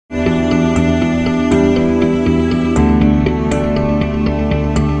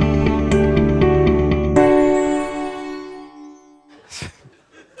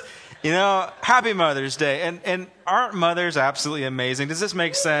Happy Mother's Day. And aren't mothers absolutely amazing? Does this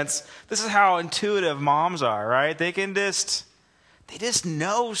make sense? This is how intuitive moms are, right? They just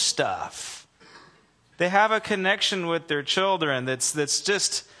know stuff. They have a connection with their children that's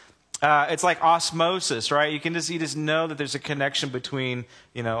just, it's like osmosis, right? You just know that there's a connection between,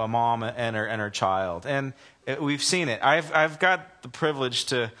 a mom and her child. And we've seen it. I've got the privilege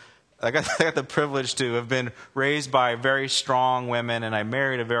to have been raised by very strong women, and I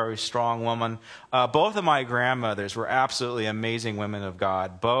married a very strong woman. Both of my grandmothers were absolutely amazing women of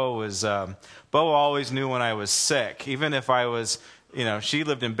God. Bo always knew when I was sick, even if I was, she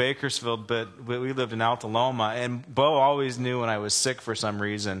lived in Bakersfield, but we lived in Alta Loma, and Bo always knew when I was sick for some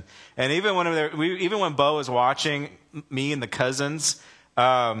reason. And even when Bo was watching me and the cousins,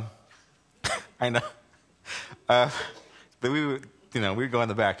 I know, we would go in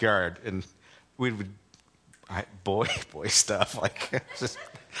the backyard and boy stuff,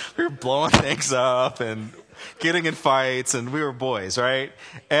 we were blowing things up and getting in fights, and we were boys, right?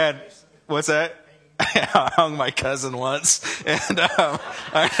 And what's that? I hung my cousin once, and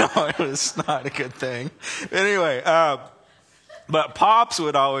I know it was not a good thing. Anyway, but Pops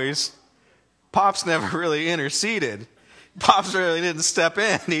never really interceded. Pops really didn't step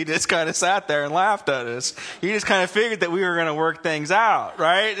in. He just kind of sat there and laughed at us. He just kind of figured that we were going to work things out,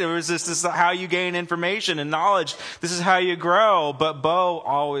 right? It was just this is how you gain information and knowledge. This is how you grow. But Bo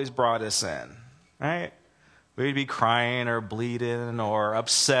always brought us in, right? We'd be crying or bleeding or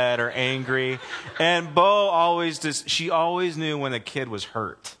upset or angry. And Bo she always knew when a kid was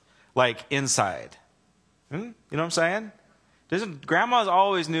hurt, like inside. You know what I'm saying? Grandmas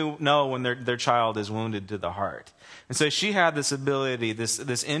always know when their child is wounded to the heart. And so she had this ability,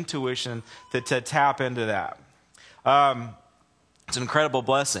 this intuition to tap into that. It's an incredible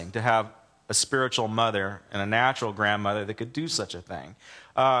blessing to have a spiritual mother and a natural grandmother that could do such a thing.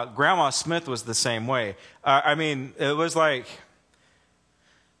 Grandma Smith was the same way. It was like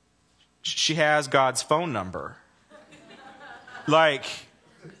she has God's phone number. Like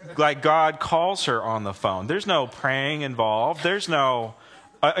God calls her on the phone. There's no praying involved. There's no...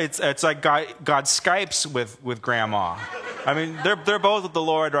 It's like God Skypes with Grandma. They're both with the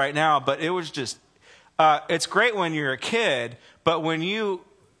Lord right now, but it was just... it's great when you're a kid, but when you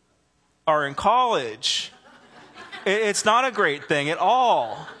are in college, it's not a great thing at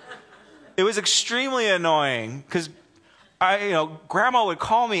all. It was extremely annoying because Grandma would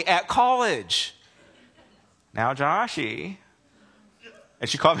call me at college. Now, Joshy. And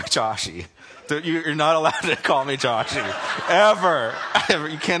she called me Joshy. You're not allowed to call me Joshy. Ever.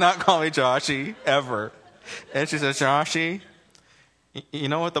 You cannot call me Joshy. Ever. And she says, Joshy, you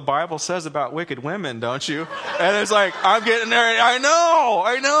know what the Bible says about wicked women, don't you? And it's like, I'm getting there. I know.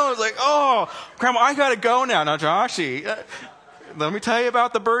 It's like, oh, Grandma, I got to go now. Now, Joshy, let me tell you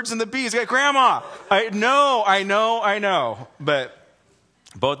about the birds and the bees. Grandma, I know. But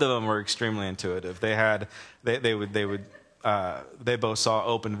both of them were extremely intuitive. They both saw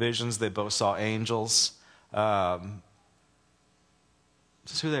open visions. They both saw angels. This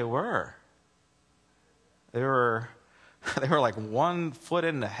is who they were. They were like 1 foot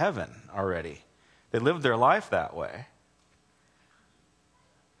into heaven already. They lived their life that way.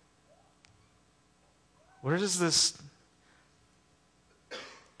 Where does this...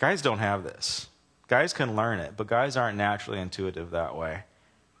 Guys don't have this. Guys can learn it, but guys aren't naturally intuitive that way.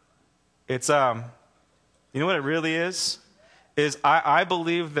 It's, you know what it really is? I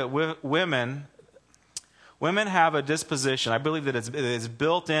believe that women have a disposition. I believe that it's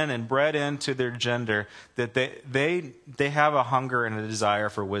built in and bred into their gender that they have a hunger and a desire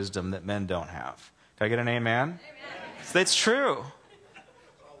for wisdom that men don't have. Can I get an amen? Amen. That's true.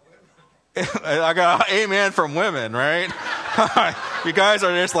 I got an amen from women, right? You guys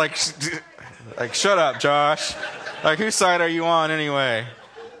are just like shut up, Josh. Like, whose side are you on anyway?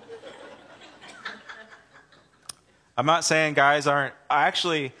 I'm not saying guys aren't.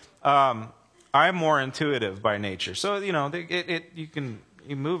 I'm more intuitive by nature. So, you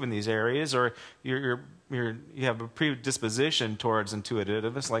move in these areas, or you have a predisposition towards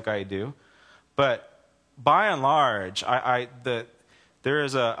intuitiveness like I do. But by and large, there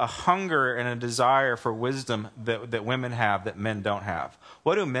is a hunger and a desire for wisdom that women have that men don't have.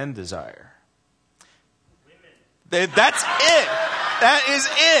 What do men desire? Women. That's it. That is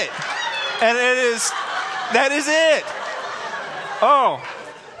it. And that is it. Oh,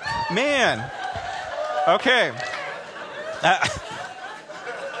 man. Okay.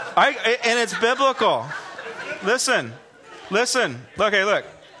 And it's biblical. Listen. Okay, look.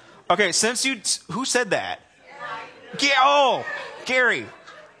 Okay, who said that? Gary.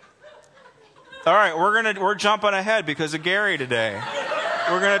 All right, we're jumping ahead because of Gary today.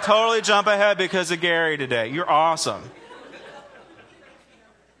 gonna totally jump ahead because of Gary today. You're awesome.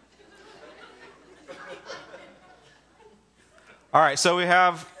 All right, so we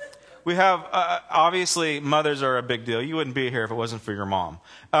have obviously mothers are a big deal. You wouldn't be here if it wasn't for your mom.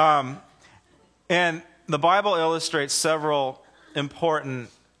 And the Bible illustrates several important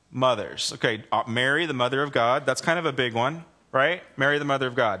mothers. Okay, Mary, the mother of God, that's kind of a big one, right? Mary, the mother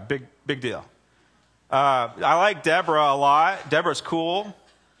of God, big deal. I like Deborah a lot. Deborah's cool.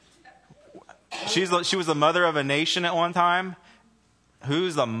 She was the mother of a nation at one time.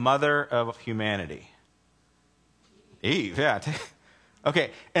 Who's the mother of humanity? Eve, yeah. Okay,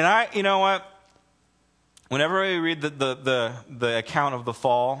 and you know what? Whenever we read the account of the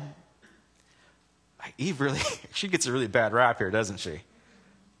fall, Eve really, she gets a really bad rap here, doesn't she?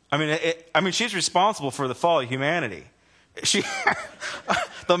 I mean, she's responsible for the fall of humanity.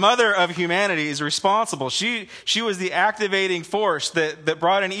 The mother of humanity is responsible. She was the activating force that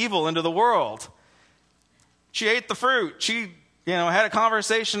brought an evil into the world. She ate the fruit. She, had a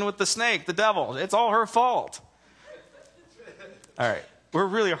conversation with the snake, the devil. It's all her fault. All right, we're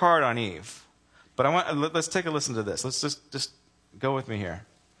really hard on Eve, but let's take a listen to this. Let's just go with me here.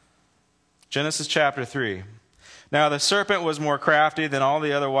 Genesis chapter 3. Now the serpent was more crafty than all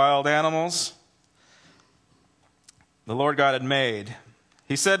the other wild animals the Lord God had made.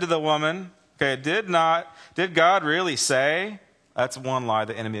 He said to the woman, okay, did God really say? That's one lie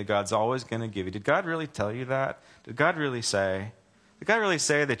the enemy of God's always going to give you. Did God really tell you that? Did God really say? Did God really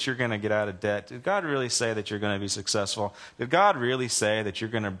say that you're going to get out of debt? Did God really say that you're going to be successful? Did God really say that you're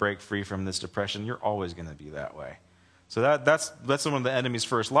going to break free from this depression? You're always going to be that way. So that's one of the enemy's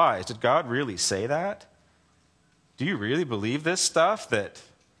first lies. Did God really say that? Do you really believe this stuff that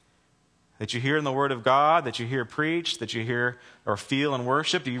you hear in the Word of God, that you hear preached, that you hear or feel in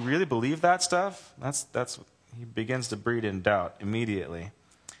worship? Do you really believe that stuff? That's he begins to breed in doubt immediately.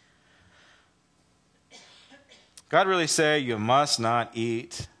 God really say you must not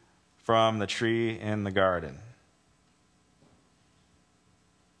eat from the tree in the garden.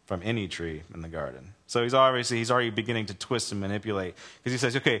 From any tree in the garden. So he's already beginning to twist and manipulate. Because he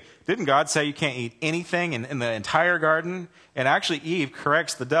says, okay, didn't God say you can't eat anything in the entire garden? And actually Eve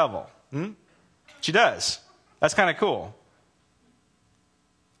corrects the devil. She does. That's kind of cool.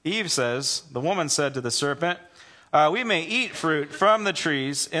 Eve says, the woman said to the serpent, we may eat fruit from the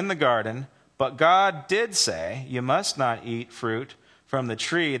trees in the garden, but God did say, you must not eat fruit from the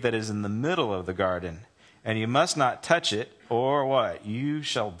tree that is in the middle of the garden, and you must not touch it, or what? You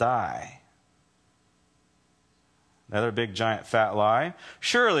shall die. Another big, giant, fat lie.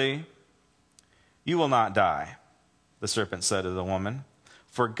 Surely you will not die, the serpent said to the woman.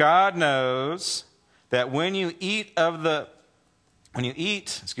 For God knows that when you eat of it,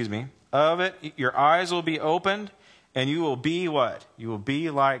 your eyes will be opened, and you will be what? You will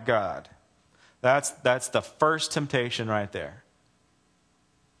be like God. That's the first temptation right there.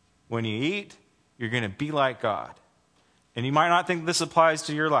 When you eat, you're going to be like God. And you might not think this applies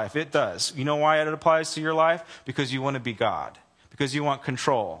to your life. It does. You know why it applies to your life? Because you want to be God. Because you want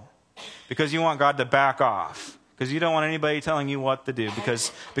control. Because you want God to back off. Because you don't want anybody telling you what to do.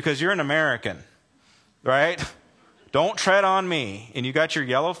 Because you're an American. Right? Don't tread on me. And you got your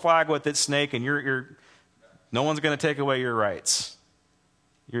yellow flag with its snake, and no one's going to take away your rights.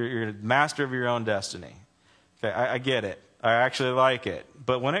 You're master of your own destiny. Okay, I get it. I actually like it.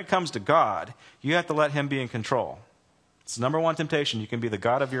 But when it comes to God, you have to let him be in control. It's the number one temptation. You can be the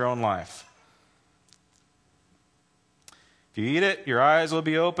God of your own life. If you eat it, your eyes will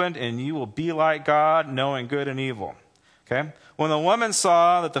be opened, and you will be like God, knowing good and evil. Okay? When the woman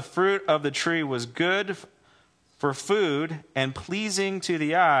saw that the fruit of the tree was good for food and pleasing to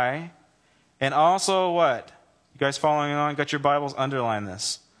the eye, and also what? You guys following along? Got your Bibles? Underline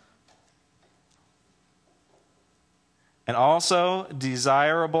this. And also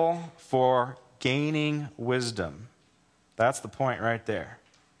desirable for gaining wisdom. That's the point right there.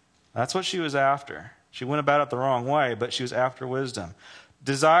 That's what she was after. She went about it the wrong way, but she was after wisdom.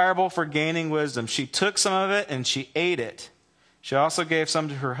 Desirable for gaining wisdom. She took some of it and she ate it. She also gave some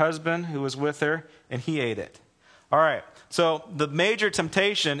to her husband who was with her, and he ate it. All right, so the major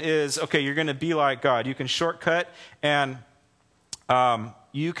temptation is, okay, you're going to be like God. You can shortcut, and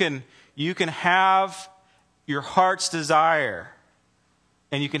you can have your heart's desire,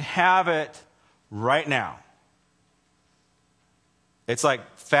 and you can have it right now. It's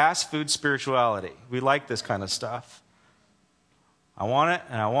like fast food spirituality. We like this kind of stuff. I want it,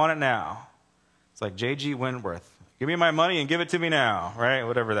 and I want it now. It's like J.G. Wentworth. Give me my money and give it to me now, right?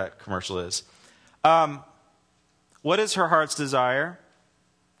 Whatever that commercial is. What is her heart's desire?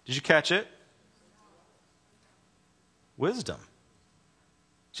 Did you catch it? Wisdom.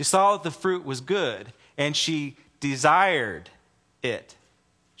 She saw that the fruit was good, and she desired it.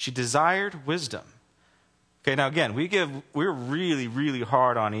 She desired wisdom. Okay, now again, we're really, really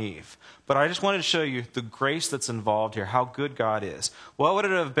hard on Eve. But I just wanted to show you the grace that's involved here, how good God is. What would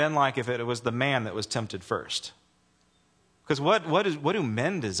it have been like if it was the man that was tempted first? Because what do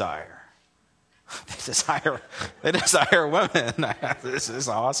men desire? They desire women. This is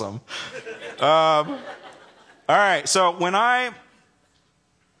awesome. All right, so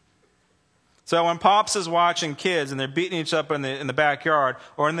when Pops is watching kids and they're beating each other in the backyard,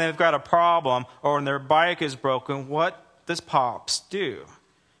 or when they've got a problem, or when their bike is broken, what does Pops do?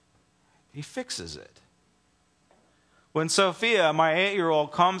 He fixes it. When Sophia, my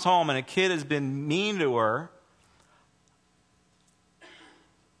 8-year-old, comes home and a kid has been mean to her,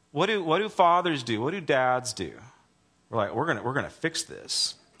 what do fathers do? What do dads do? We're like, we're gonna fix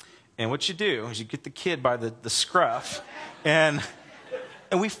this. And what you do is you get the kid by the scruff, and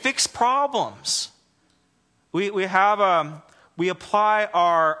we fix problems. We apply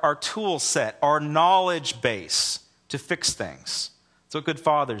our tool set, our knowledge base to fix things. That's what good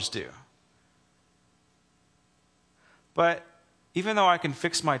fathers do. But even though I can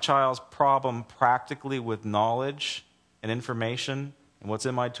fix my child's problem practically with knowledge and information and what's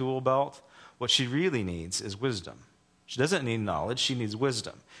in my tool belt, what she really needs is wisdom. She doesn't need knowledge, she needs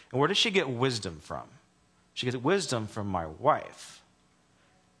wisdom. And where does she get wisdom from? She gets wisdom from my wife.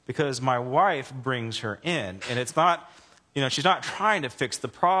 Because my wife brings her in. And it's not, she's not trying to fix the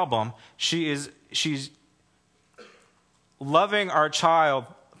problem. She's loving our child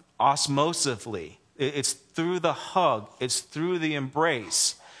osmosively. It's through the hug. It's through the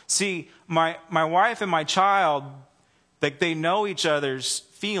embrace. See, my wife and my child, they know each other's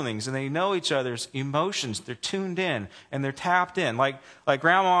feelings and they know each other's emotions. They're tuned in and they're tapped in. Like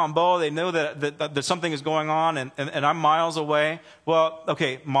Grandma and Bo, they know that something is going on and I'm miles away. Well,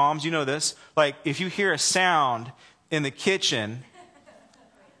 okay, moms, you know this. Like if you hear a sound in the kitchen,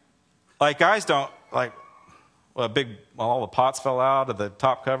 like guys don't, like, all the pots fell out of the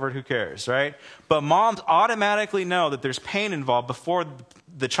top cupboard, who cares, right? But moms automatically know that there's pain involved before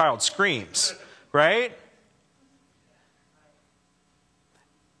the child screams, right?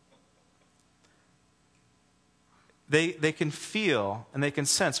 They can feel and they can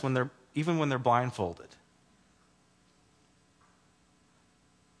sense even when they're blindfolded.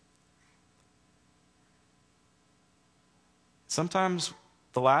 Sometimes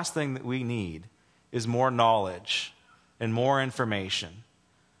the last thing that we need is more knowledge and more information.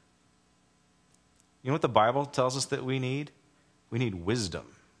 You know what the Bible tells us that we need? We need wisdom.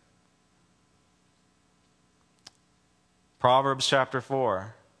 Proverbs chapter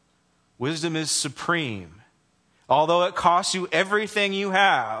 4. Wisdom is supreme. Although it costs you everything you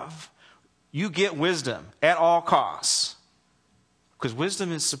have, you get wisdom at all costs. Because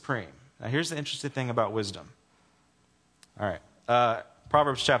wisdom is supreme. Now here's the interesting thing about wisdom. All right.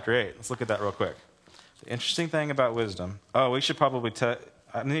 Proverbs chapter 8. Let's look at that real quick. The interesting thing about wisdom. Oh, we should probably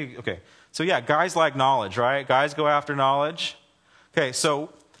okay. So yeah, guys like knowledge, right? Guys go after knowledge. Okay, so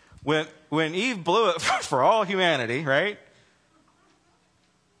when Eve blew it for all humanity, right?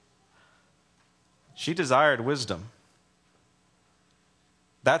 She desired wisdom.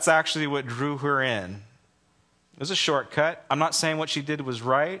 That's actually what drew her in. It was a shortcut. I'm not saying what she did was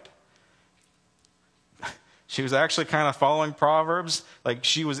right. She was actually kind of following Proverbs. Like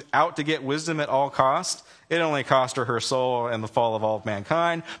she was out to get wisdom at all costs. It only cost her soul and the fall of all of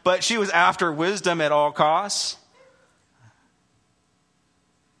mankind. But she was after wisdom at all costs.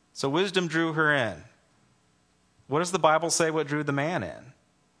 So wisdom drew her in. What does the Bible say what drew the man in?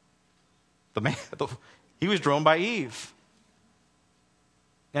 He was drawn by Eve.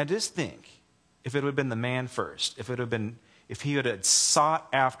 Now just think, if it would have been the man first, if he had sought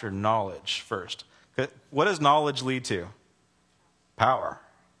after knowledge first. What does knowledge lead to? Power.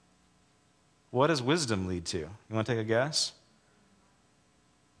 What does wisdom lead to? You want to take a guess?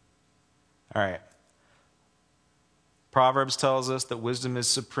 All right. Proverbs tells us that wisdom is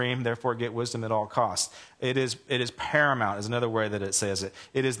supreme, therefore get wisdom at all costs. It is paramount is another way that it says it.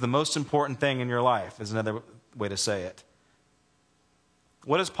 It is the most important thing in your life is another way to say it.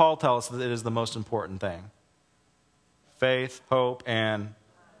 What does Paul tell us that it is the most important thing? Faith, hope, and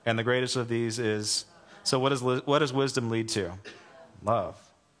the greatest of these is... So what does wisdom lead to? Love.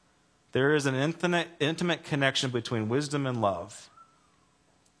 There is an intimate connection between wisdom and love.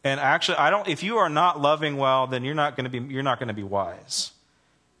 And actually, if you are not loving well, then you're not going to be wise.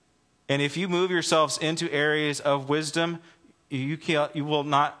 And if you move yourselves into areas of wisdom, you can't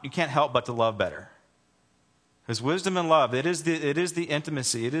help but to love better. Because wisdom and love, it is the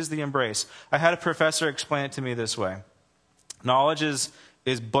intimacy, it is the embrace. I had a professor explain it to me this way. Knowledge is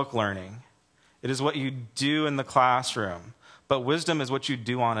is book learning. It is what you do in the classroom. But wisdom is what you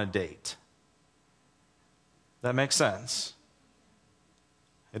do on a date. That makes sense.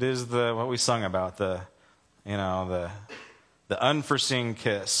 It is what we sung about, the unforeseen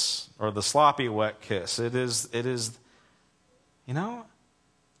kiss or the sloppy wet kiss. It is, and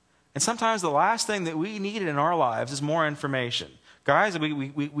sometimes the last thing that we need in our lives is more information. Guys,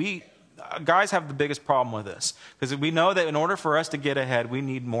 guys have the biggest problem with this because we know that in order for us to get ahead, we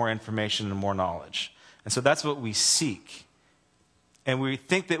need more information and more knowledge. And so that's what we seek. And we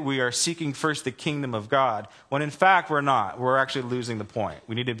think that we are seeking first the kingdom of God, when in fact we're not. We're actually losing the point.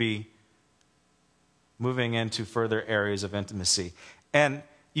 We need to be moving into further areas of intimacy. And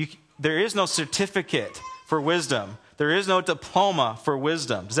there is no certificate for wisdom. There is no diploma for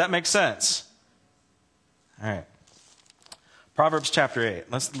wisdom. Does that make sense? All right. Proverbs chapter 8.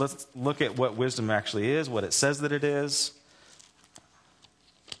 Let's look at what wisdom actually is, what it says that it is.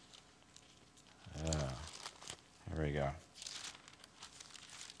 Here we go.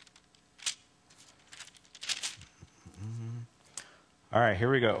 All right,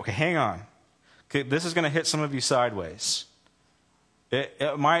 here we go. Okay, hang on. Okay, this is going to hit some of you sideways.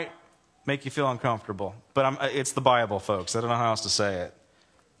 It might make you feel uncomfortable, but it's the Bible, folks. I don't know how else to say it.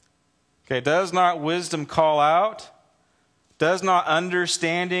 Okay, does not wisdom call out? Does not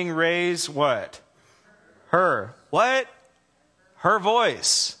understanding raise what? Her. What? Her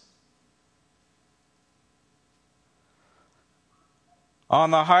voice.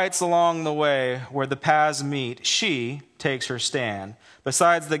 On the heights along the way where the paths meet, she takes her stand.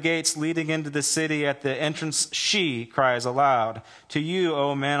 Besides the gates leading into the city at the entrance, she cries aloud. To you,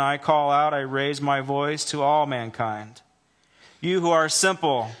 O men, I call out, I raise my voice to all mankind. You who are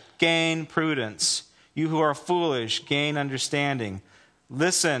simple, gain prudence. You who are foolish, gain understanding.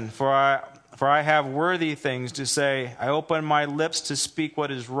 Listen, for I have worthy things to say. I open my lips to speak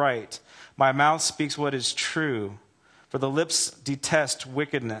what is right. My mouth speaks what is true. For the lips detest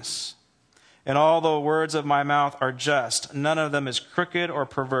wickedness. And all the words of my mouth are just. None of them is crooked or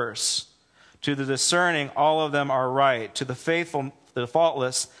perverse. To the discerning, all of them are right. To the faithful, the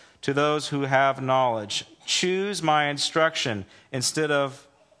faultless, to those who have knowledge. Choose my instruction instead of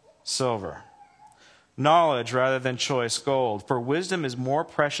silver. Knowledge rather than choice gold. For wisdom is more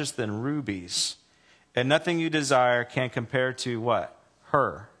precious than rubies. And nothing you desire can compare to what?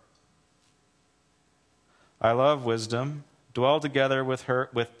 Her. I love wisdom. Dwell together with her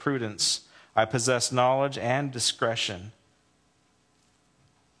with prudence. I possess knowledge and discretion.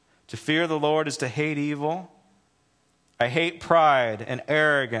 To fear the Lord is to hate evil. I hate pride and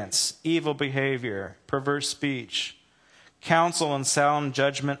arrogance, evil behavior, perverse speech. Counsel and sound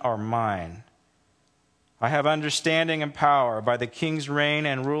judgment are mine. I have understanding and power. By the king's reign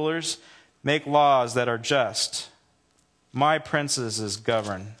and rulers make laws that are just. My princes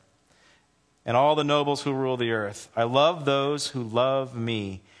govern, and all the nobles who rule the earth. I love those who love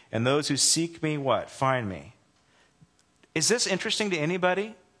me, and those who seek me, what? Find me. Is this interesting to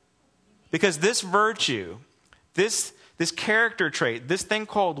anybody? Because this virtue, this character trait, this thing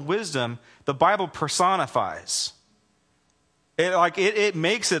called wisdom, the Bible personifies. It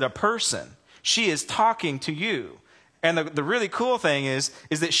makes it a person. She is talking to you. And the really cool thing is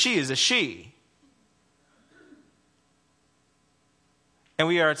that she is a she. And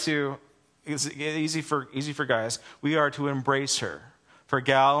we are to, it's easy for guys, we are to embrace her. For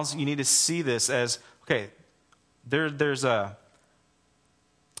gals, you need to see this as, okay, there's a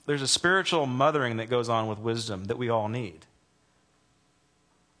spiritual mothering that goes on with wisdom that we all need.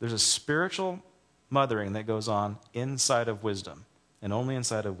 There's a spiritual mothering that goes on inside of wisdom, and only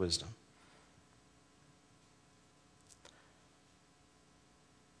inside of wisdom.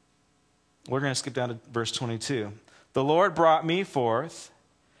 We're going to skip down to verse 22. The Lord brought me forth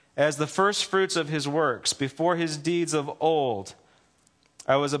as the first fruits of his works, before his deeds of old.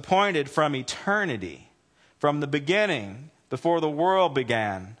 I was appointed from eternity, from the beginning, before the world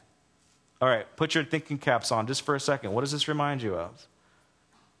began. All right, put your thinking caps on just for a second. What does this remind you of?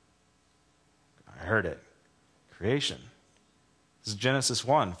 I heard it. Creation. This is Genesis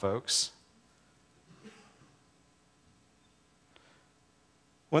 1, folks.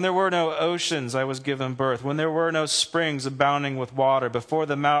 When there were no oceans, I was given birth. When there were no springs abounding with water, before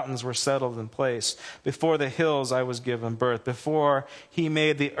the mountains were settled in place, before the hills I was given birth, before he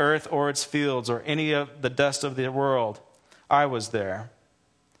made the earth or its fields or any of the dust of the world, I was there.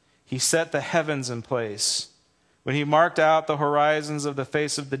 He set the heavens in place. When he marked out the horizons of the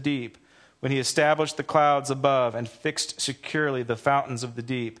face of the deep, when he established the clouds above and fixed securely the fountains of the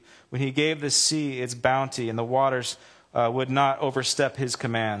deep, when he gave the sea its bounty and the waters would not overstep his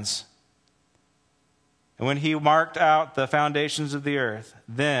commands. And when he marked out the foundations of the earth,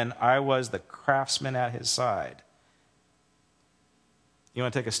 then I was the craftsman at his side. You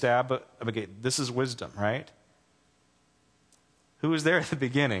want to take a stab? Okay, this is wisdom, right? Who was there at the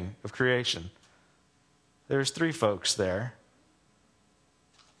beginning of creation? There's three folks there.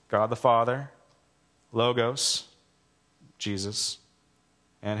 God the Father, Logos, Jesus,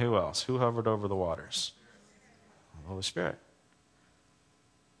 and who else? Who hovered over the waters? The Holy Spirit.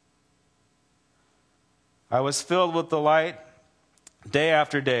 I was filled with delight day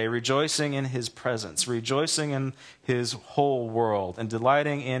after day, rejoicing in his presence, rejoicing in his whole world, and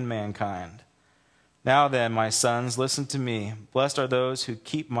delighting in mankind. Now then, my sons, listen to me. Blessed are those who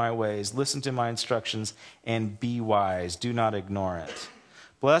keep my ways. Listen to my instructions and be wise. Do not ignore it.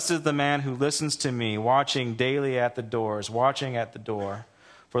 Blessed is the man who listens to me, watching daily at the doors, watching at the door.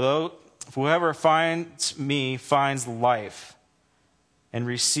 For whoever finds me finds life and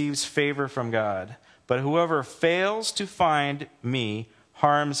receives favor from God. But whoever fails to find me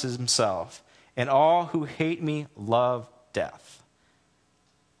harms himself, and all who hate me love death.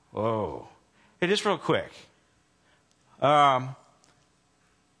 Whoa. Hey, just real quick. What's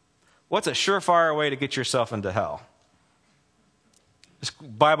a surefire way to get yourself into hell?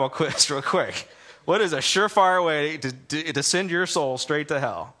 Just Bible quiz real quick. What is a surefire way to send your soul straight to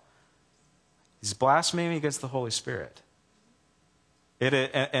hell? It's blasphemy against the Holy Spirit.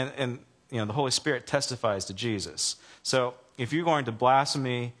 And the Holy Spirit testifies to Jesus. So if you're going to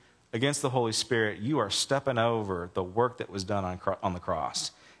blaspheme against the Holy Spirit, you are stepping over the work that was done on the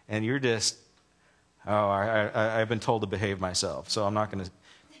cross. And you're just, I've been told to behave myself, so I'm not going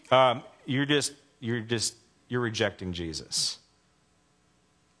to. You're rejecting Jesus.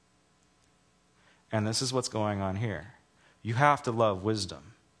 And this is what's going on here. You have to love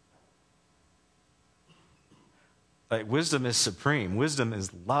wisdom. Like, wisdom is supreme. Wisdom is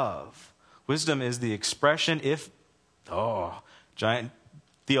love. Wisdom is the expression, giant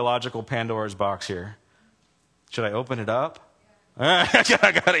theological Pandora's box here. Should I open it up?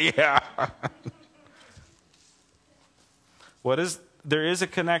 Yeah. There is a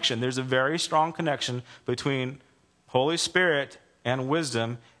connection. There's a very strong connection between Holy Spirit and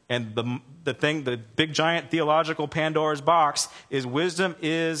wisdom. And the big giant theological Pandora's box is wisdom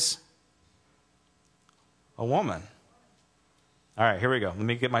is a woman. All right, here we go. Let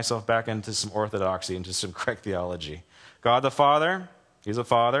me get myself back into some orthodoxy, into some correct theology. God the Father, he's a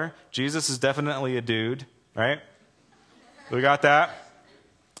father. Jesus is definitely a dude, right? We got that?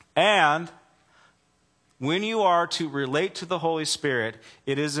 And when you are to relate to the Holy Spirit,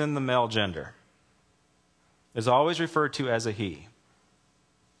 it is in the male gender. It's always referred to as a he.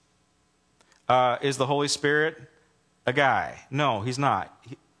 Is the Holy Spirit a guy? No, he's not.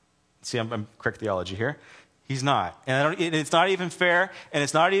 I'm correct theology here. He's not. And it's not even fair, and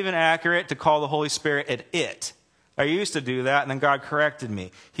it's not even accurate to call the Holy Spirit an it. I used to do that, and then God corrected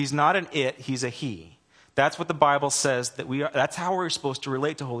me. He's not an it, he's a he. That's what the Bible says that we are. That's how we're supposed to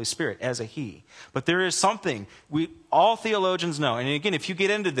relate to Holy Spirit, as a he. But there is something all theologians know. And again, if you get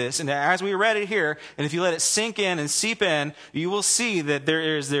into this, and as we read it here, and if you let it sink in and seep in, you will see that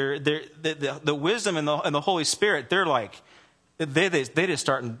the wisdom and the Holy Spirit. They're like they just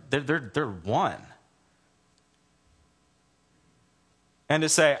start. They're one. And to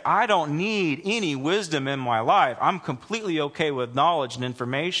say, I don't need any wisdom in my life. I'm completely okay with knowledge and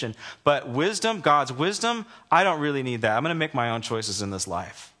information. But wisdom, God's wisdom, I don't really need that. I'm going to make my own choices in this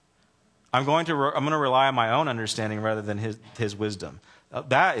life. I'm going to rely on my own understanding rather than his wisdom.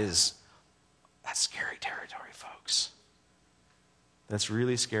 That's scary territory, folks. That's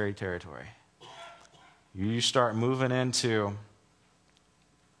really scary territory. You start moving into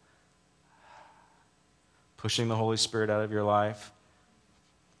pushing the Holy Spirit out of your life,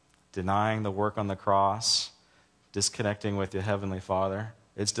 denying the work on the cross, disconnecting with your Heavenly Father.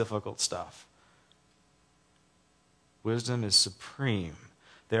 It's difficult stuff. Wisdom is supreme.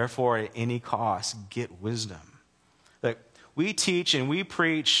 Therefore, at any cost, get wisdom. Like, we teach and we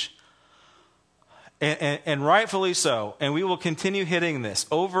preach, and rightfully so, and we will continue hitting this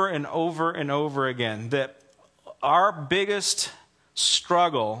over and over and over again, that our biggest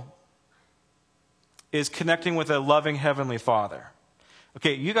struggle is connecting with a loving Heavenly Father.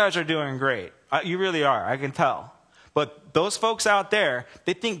 Okay, you guys are doing great. You really are, I can tell. But those folks out there,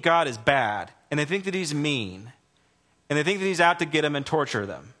 they think God is bad, and they think that he's mean, and they think that he's out to get them and torture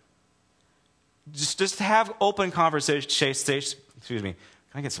them. Just have open conversations. Excuse me,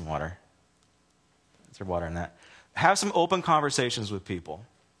 can I get some water? Is there water in that? Have some open conversations with people.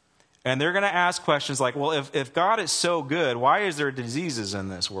 And they're going to ask questions like, well, if God is so good, why is there diseases in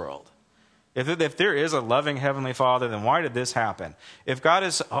this world? If there is a loving Heavenly Father, then why did this happen? If God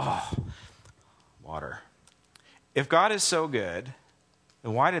is, water. if God is so good,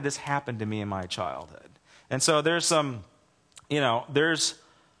 then why did this happen to me in my childhood? And so there's some, there's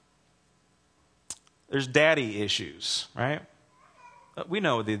daddy issues, right? We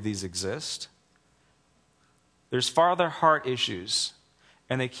know that these exist. There's father heart issues,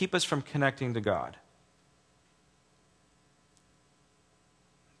 and they keep us from connecting to God.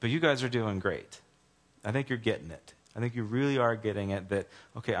 But you guys are doing great. I think you're getting it. I think you really are getting it that,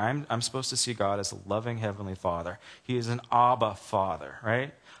 okay, I'm supposed to see God as a loving Heavenly Father. He is an Abba Father,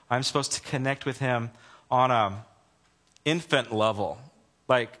 right? I'm supposed to connect with Him on an infant level.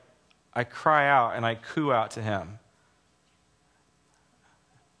 Like, I cry out and I coo out to Him.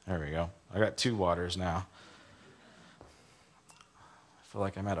 There we go. I got 2 waters now. I feel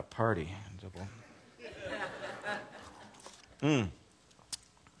like I'm at a party. All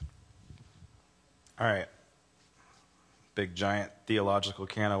right. Big, giant theological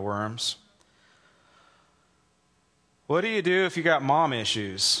can of worms. What do you do if you got mom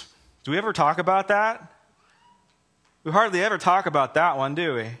issues? Do we ever talk about that? We hardly ever talk about that one,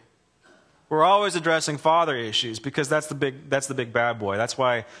 do we? We're always addressing father issues because that's the big bad boy. That's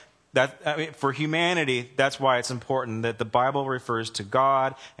why for humanity, that's why it's important that the Bible refers to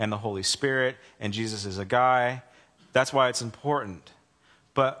God and the Holy Spirit and Jesus is a guy. That's why it's important.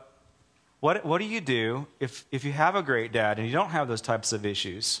 But what do you do if you have a great dad and you don't have those types of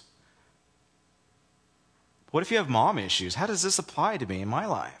issues? What if you have mom issues? How does this apply to me in my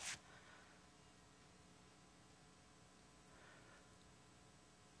life?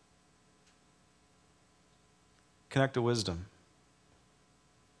 Connect to wisdom.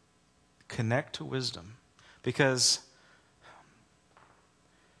 Connect to wisdom. Because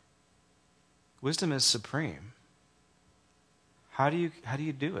wisdom is supreme. How do you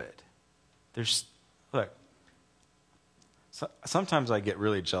do it? Sometimes I get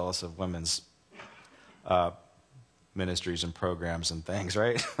really jealous of women's ministries and programs and things,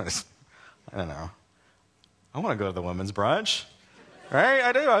 right? I don't know. I want to go to the women's brunch, right?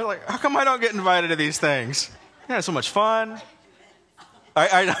 I do. I'm like, how come I don't get invited to these things? Yeah, so much fun.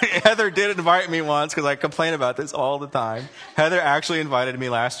 Heather did invite me once because I complain about this all the time. Heather actually invited me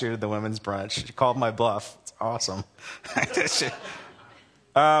last year to the women's brunch. She called my bluff. It's awesome.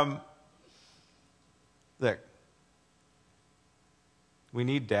 Look, we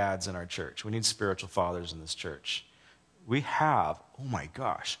need dads in our church. We need spiritual fathers in this church. We have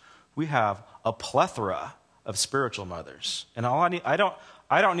a plethora of spiritual mothers. And I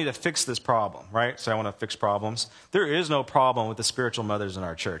don't need to fix this problem, right? So I want to fix problems. There is no problem with the spiritual mothers in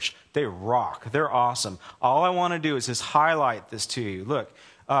our church. They rock. They're awesome. All I want to do is just highlight this to you. Look,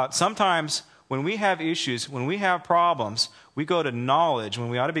 sometimes when we have issues, when we have problems, we go to knowledge when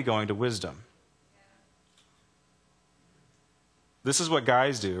we ought to be going to wisdom. This is what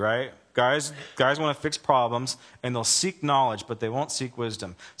guys do, right? Guys want to fix problems, and they'll seek knowledge, but they won't seek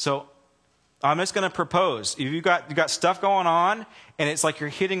wisdom. So I'm just going to propose. If you got stuff going on, and it's like you're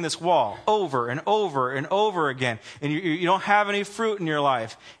hitting this wall over and over and over again, and you don't have any fruit in your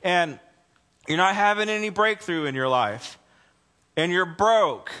life, and you're not having any breakthrough in your life, and you're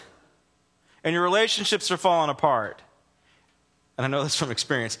broke, and your relationships are falling apart. And I know this from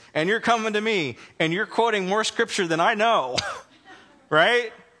experience. And you're coming to me, and you're quoting more scripture than I know.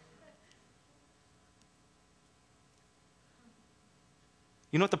 Right?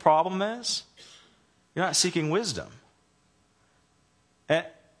 You know what the problem is? You're not seeking wisdom. And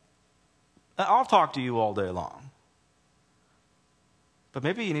I'll talk to you all day long. But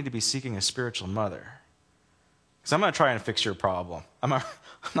maybe you need to be seeking a spiritual mother. Because I'm going to try and fix your problem. I'm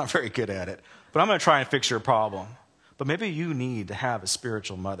not very good at it. But I'm going to try and fix your problem. But maybe you need to have a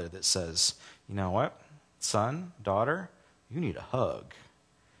spiritual mother that says, you know what, son, daughter, you need a hug.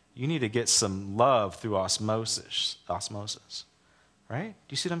 You need to get some love through osmosis. Right?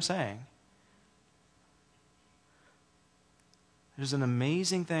 Do you see what I'm saying? There's an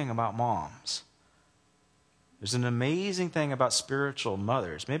amazing thing about moms. There's an amazing thing about spiritual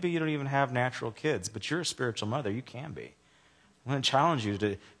mothers. Maybe you don't even have natural kids, but you're a spiritual mother. You can be. I'm going to challenge you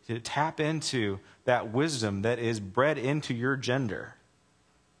to tap into that wisdom that is bred into your gender.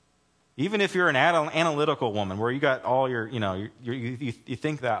 Even if you're an analytical woman where you got all your, you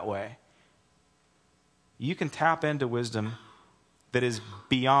think that way, you can tap into wisdom that is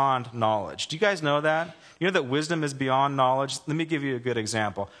beyond knowledge. Do you guys know that? You know that wisdom is beyond knowledge? Let me give you a good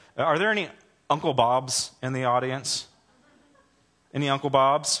example. Are there any Uncle Bobs in the audience? Any Uncle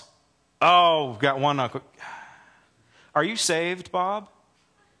Bobs? Oh, we've got one uncle. Are you saved, Bob?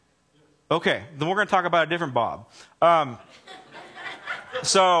 Okay, then we're going to talk about a different Bob.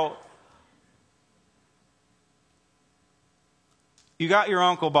 So, you got your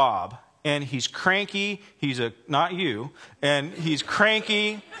Uncle Bob, and he's cranky. Not you. And he's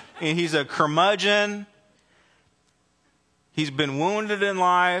cranky, and he's a curmudgeon. He's been wounded in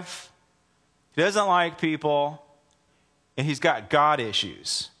life. He doesn't like people. And he's got God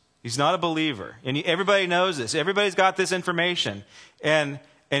issues. He's not a believer. And everybody knows this. Everybody's got this information. And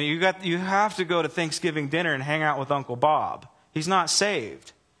you have to go to Thanksgiving dinner and hang out with Uncle Bob. He's not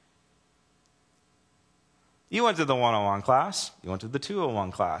saved. You went to the 101 class. You went to the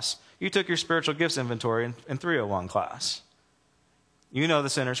 201 class. You took your spiritual gifts inventory in 301 class. You know the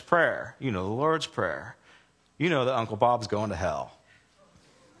sinner's prayer. You know the Lord's Prayer. You know that Uncle Bob's going to hell.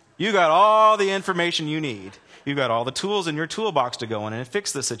 You got all the information you need. You've got all the tools in your toolbox to go in and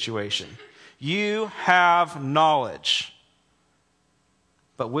fix the situation. You have knowledge.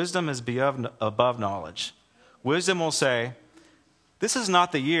 But wisdom is above knowledge. Wisdom will say, this is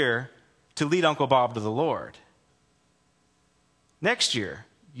not the year to lead Uncle Bob to the Lord. Next year,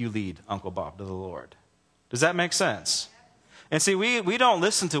 you lead Uncle Bob to the Lord. Does that make sense? And see, we don't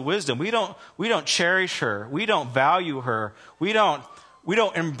listen to wisdom. We don't cherish her. We don't value her. We don't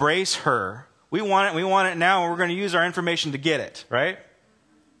embrace her. We want it now, and we're going to use our information to get it, right?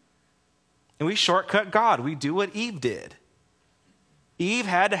 And we shortcut God. We do what Eve did. Eve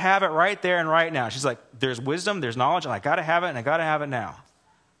had to have it right there and right now. She's like, there's wisdom, there's knowledge, and I got to have it, and I got to have it now.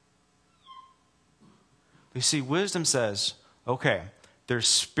 You see, wisdom says, okay, there's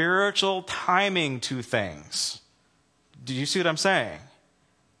spiritual timing to things. Do you see what I'm saying?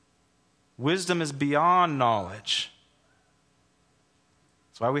 Wisdom is beyond knowledge.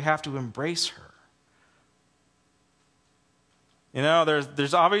 That's why we have to embrace her. You know,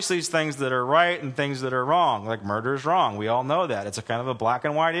 there's obviously things that are right and things that are wrong. Like murder is wrong. We all know that. It's a kind of a black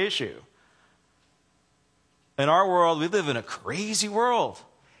and white issue. In our world, we live in a crazy world.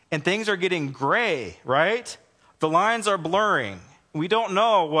 And things are getting gray, right? The lines are blurring. We don't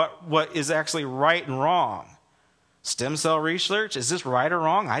know what is actually right and wrong. Stem cell research, is this right or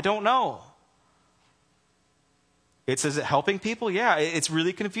wrong? I don't know. Is it helping people? Yeah, it's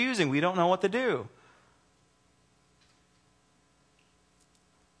really confusing. We don't know what to do.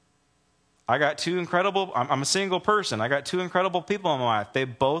 I'm a single person. I got two incredible people in my life. They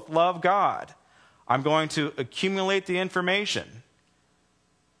both love God. I'm going to accumulate the information.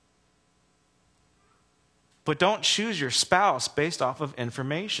 But don't choose your spouse based off of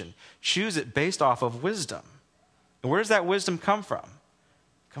information. Choose it based off of wisdom. And where does that wisdom come from?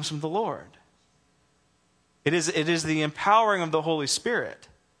 It comes from the Lord. It is the empowering of the Holy Spirit.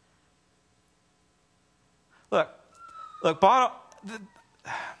 Look,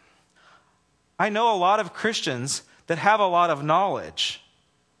 I know a lot of Christians that have a lot of knowledge.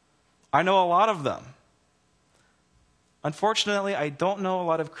 I know a lot of them. Unfortunately, I don't know a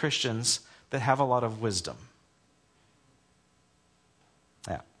lot of Christians that have a lot of wisdom.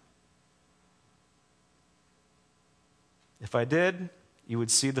 Yeah. If I did, you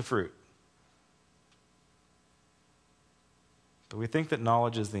would see the fruit. But we think that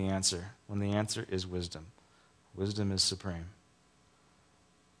knowledge is the answer, when the answer is wisdom. Wisdom is supreme.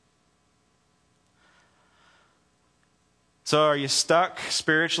 So are you stuck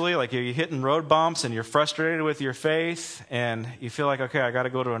spiritually? Like, are you hitting road bumps and you're frustrated with your faith and you feel like, okay, I got to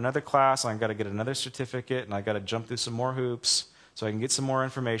go to another class, I got to get another certificate, and I got to jump through some more hoops so I can get some more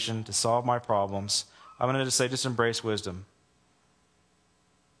information to solve my problems? I'm going to just say, just embrace wisdom.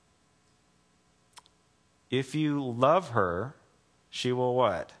 If you love her, she will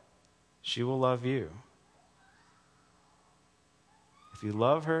what? She will love you. If you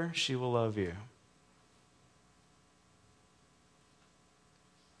love her, she will love you.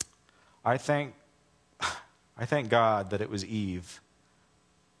 I thank God that it was Eve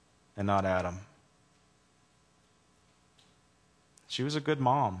and not Adam. She was a good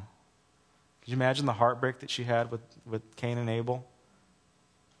mom. Could you imagine the heartbreak that she had with Cain and Abel?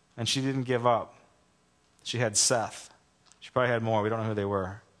 And she didn't give up. She had Seth. She probably had more. We don't know who they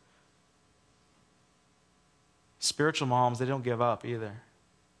were. Spiritual moms, they don't give up either.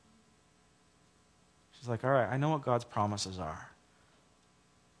 She's like, all right, I know what God's promises are.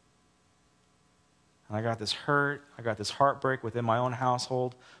 And I got this hurt, I got this heartbreak within my own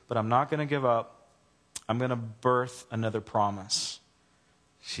household, but I'm not going to give up. I'm going to birth another promise.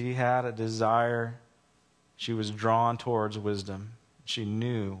 She had a desire. She was drawn towards wisdom. She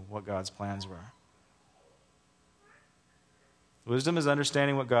knew what God's plans were. Wisdom is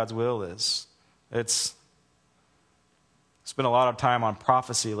understanding what God's will is. It's spent a lot of time on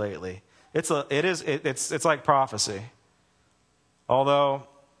prophecy lately. It's like prophecy. Although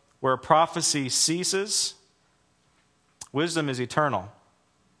where prophecy ceases, wisdom is eternal.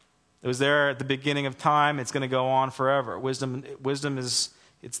 It was there at the beginning of time. It's going to go on forever. Wisdom is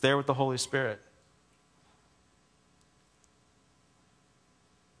It's there with the Holy Spirit.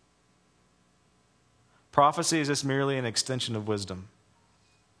 Prophecy is just merely an extension of wisdom.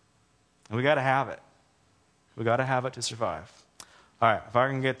 And we got to have it. We got to have it to survive. All right, if I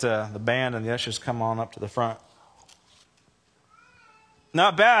can get the band and the ushers come on up to the front.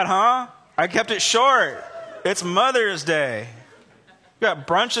 Not bad, huh? I kept it short. It's Mother's Day. We got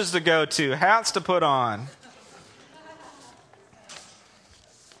brunches to go to, hats to put on.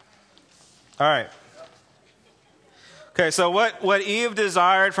 All right. Okay, so what Eve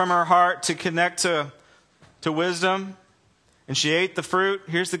desired from her heart to connect to wisdom, and she ate the fruit.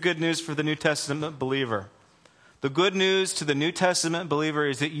 Here's the good news for the New Testament believer. The good news to the New Testament believer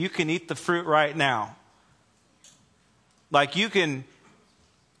is that you can eat the fruit right now. Like you can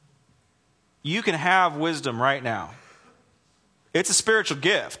have wisdom right now. It's a spiritual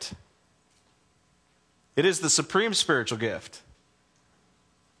gift. It is the supreme spiritual gift.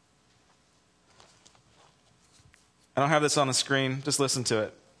 I don't have this on the screen. Just listen to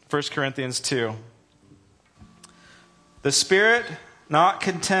it. 1 Corinthians 2. The Spirit, not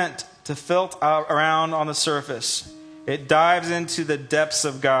content to filter around on the surface, it dives into the depths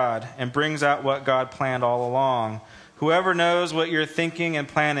of God and brings out what God planned all along. Whoever knows what you're thinking and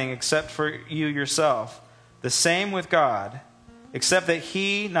planning except for you yourself. The same with God, except that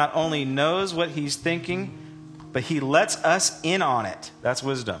He not only knows what He's thinking, but He lets us in on it. That's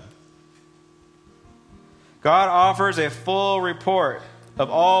wisdom. God offers a full report of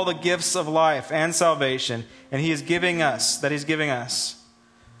all the gifts of life and salvation, and He's giving us.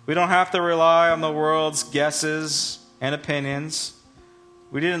 We don't have to rely on the world's guesses and opinions.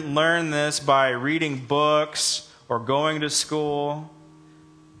 We didn't learn this by reading books or going to school.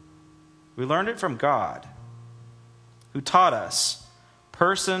 We learned it from God, who taught us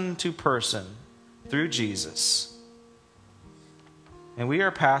person to person through Jesus. And we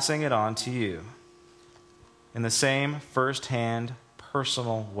are passing it on to you in the same firsthand,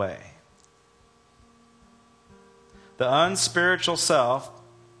 personal way. The unspiritual self,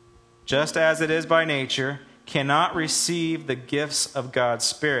 just as it is by nature, cannot receive the gifts of God's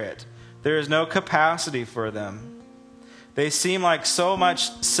Spirit. There is no capacity for them. They seem like so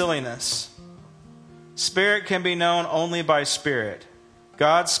much silliness. Spirit can be known only by Spirit.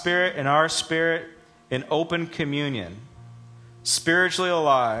 God's Spirit and our spirit in open communion, spiritually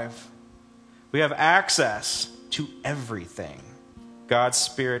alive. We have access to everything God's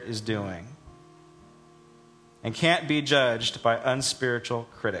Spirit is doing and can't be judged by unspiritual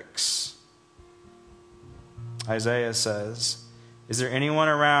critics. Isaiah says, "Is there anyone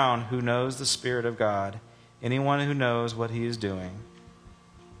around who knows the Spirit of God? Anyone who knows what He is doing?"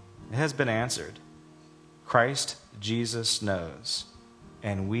 It has been answered. Christ Jesus knows,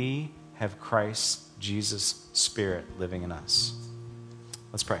 and we have Christ Jesus' Spirit living in us.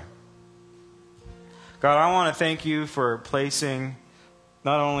 Let's pray. God, I want to thank you for placing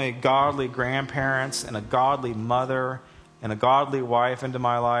not only godly grandparents and a godly mother and a godly wife into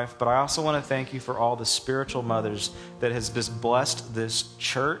my life, but I also want to thank you for all the spiritual mothers that has just blessed this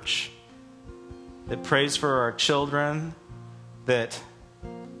church, that prays for our children, that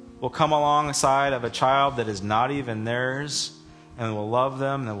will come alongside of a child that is not even theirs, and will love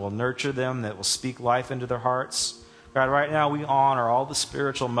them, that will nurture them, that will speak life into their hearts. God, right now we honor all the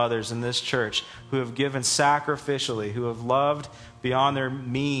spiritual mothers in this church who have given sacrificially, who have loved beyond their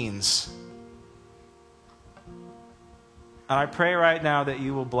means. And I pray right now that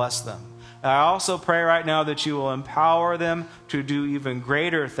you will bless them. And I also pray right now that you will empower them to do even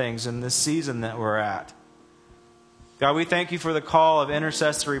greater things in this season that we're at. God, we thank you for the call of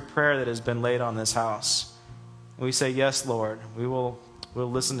intercessory prayer that has been laid on this house. And we say, yes, Lord, we'll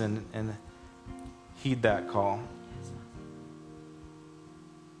listen and heed that call.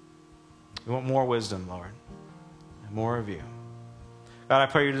 We want more wisdom, Lord, and more of you. God, I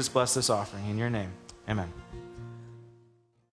pray you just bless this offering in your name. Amen.